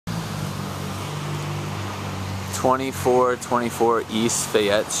2424 East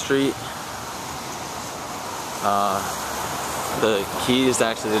Fayette Street. The keys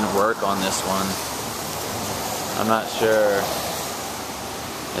actually didn't work on this one. I'm not sure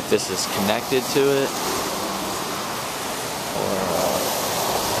if this is connected to it or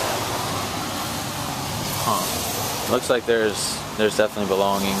looks like there's definitely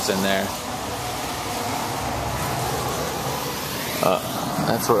belongings in there.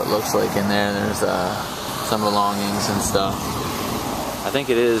 That's what it looks like in there. There's some belongings and stuff. I think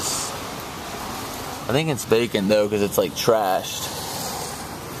it's vacant though, because it's like trashed.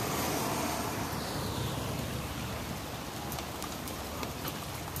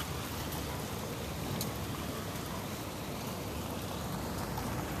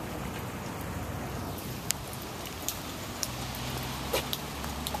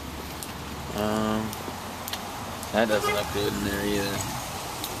 That doesn't look good in there either.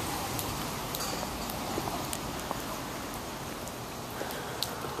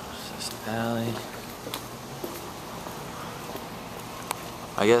 Alley.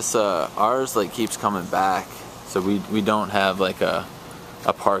 I guess ours like keeps coming back, so we don't have like a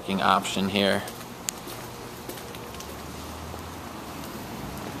parking option here.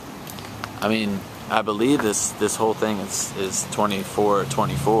 I mean, I believe this whole thing is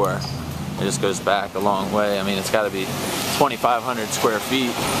 2424. It just goes back a long way. I mean, it's got to be 2,500 square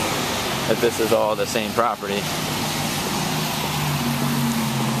feet if this is all the same property.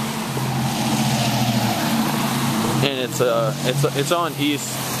 And it's on East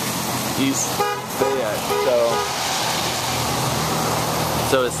Fayette,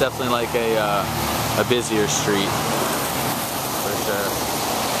 so it's definitely like a busier street for sure.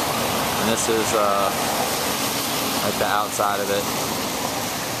 And this is like the outside of it.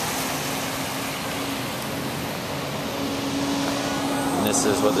 And this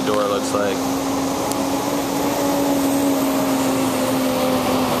is what the door looks like.